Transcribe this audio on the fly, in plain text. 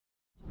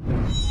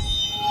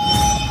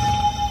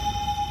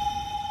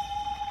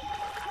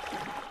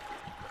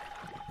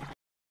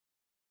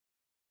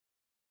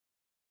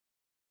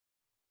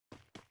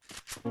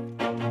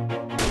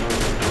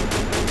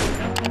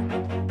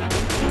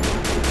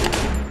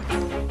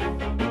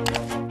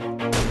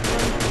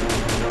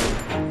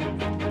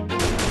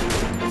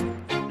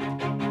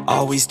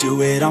Always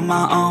do it on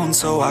my own,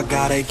 so I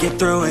gotta get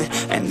through it.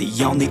 And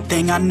the only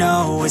thing I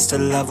know is to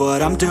love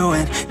what I'm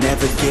doing.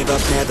 Never give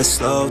up, never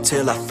slow,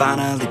 till I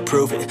finally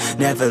prove it.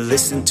 Never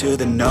listen to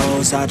the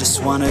no's, I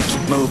just wanna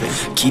keep moving.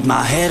 Keep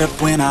my head up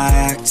when I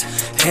act,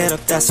 head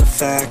up, that's a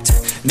fact.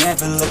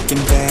 Never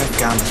looking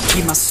back, I'ma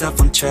keep myself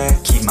on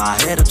track. Keep my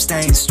head up,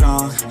 staying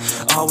strong,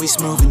 always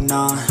moving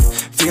on.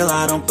 Feel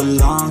I don't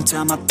belong,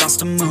 tell my thoughts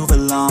to move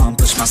along.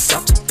 Push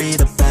myself to be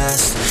the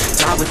best,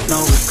 die with no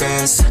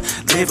regrets.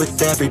 Live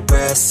with every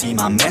breath, see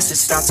my message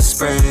start to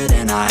spread.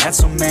 And I had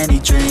so many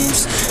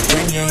dreams,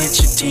 when you hit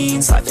your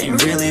teens, life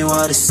ain't really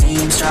what it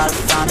seems. Try to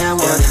find out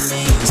what it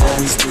means.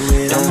 Always do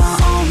it on my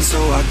own, so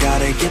I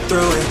gotta get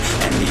through it.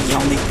 And the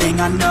only thing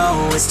I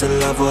know is to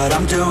love what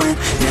I'm doing.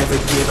 Never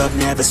give up,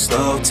 never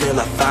slow, till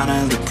I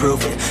finally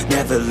prove it.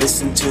 Never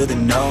listen to the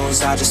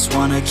no's, I just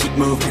wanna keep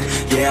moving.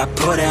 Yeah, I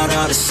put out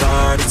all this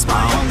art, it's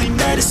my only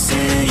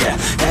medicine. Yeah,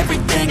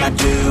 everything I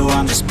do,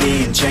 I'm just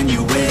being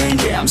genuine.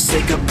 Yeah, I'm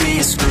sick of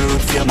being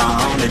screwed, feel my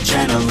own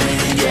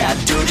adrenaline. Yeah,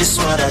 I do just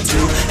what I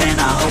do, and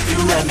I hope you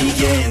let me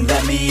in,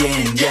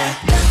 yeah.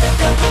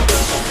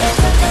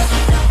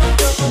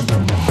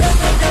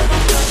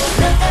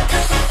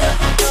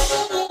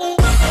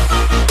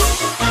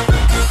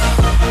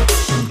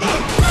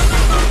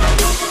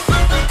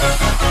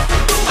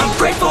 I'm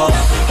grateful,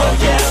 oh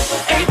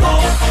yeah, able,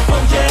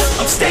 oh yeah,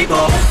 I'm stable,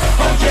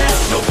 oh yeah,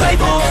 no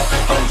label,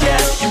 oh yeah,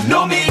 you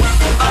know me,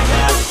 I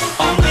have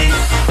only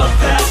a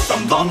path,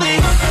 I'm lonely,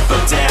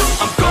 but damn,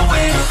 I'm going to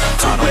win.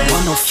 I don't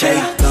want no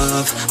fake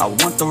love, I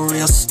want the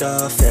real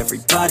stuff.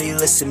 Everybody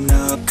listen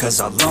up, cause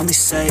I'll only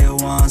say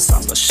it once.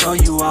 I'm gonna show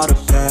you all the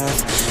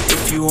path,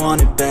 if you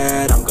want it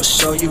bad. I'm gonna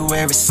show you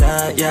where it's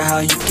at, yeah, how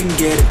you can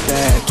get it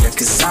back. Yeah,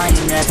 cause I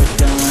ain't never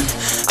done,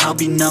 I'll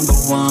be number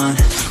one.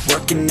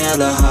 Working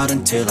hella hard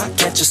until I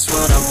get just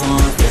what I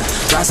want, yeah.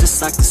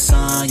 Rises like the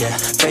sun, yeah,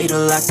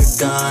 fatal like a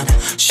gun.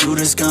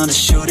 Shooter's gonna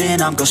shoot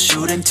and I'm gonna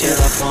shoot until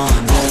I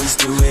won. Always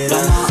do it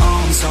on my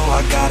own, so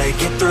I gotta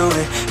get through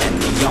it.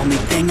 And the only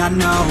thing I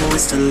know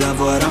is to love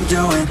what I'm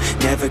doing.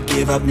 Never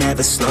give up,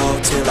 never slow,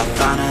 till I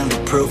finally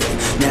prove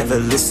it. Never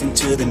listen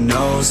to the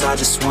no's, I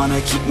just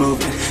wanna keep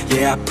moving.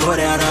 Yeah, I put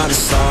out all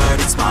this art,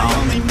 it's my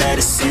only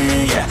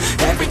medicine. Yeah,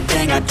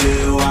 everything I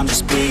do, I'm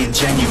just being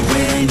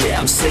genuine. Yeah,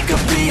 I'm sick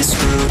of being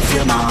screwed,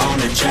 feel my own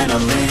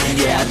adrenaline.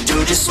 Yeah, I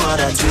do just what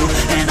I do,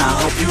 and I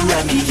hope you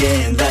let me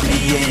in,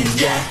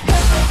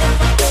 yeah.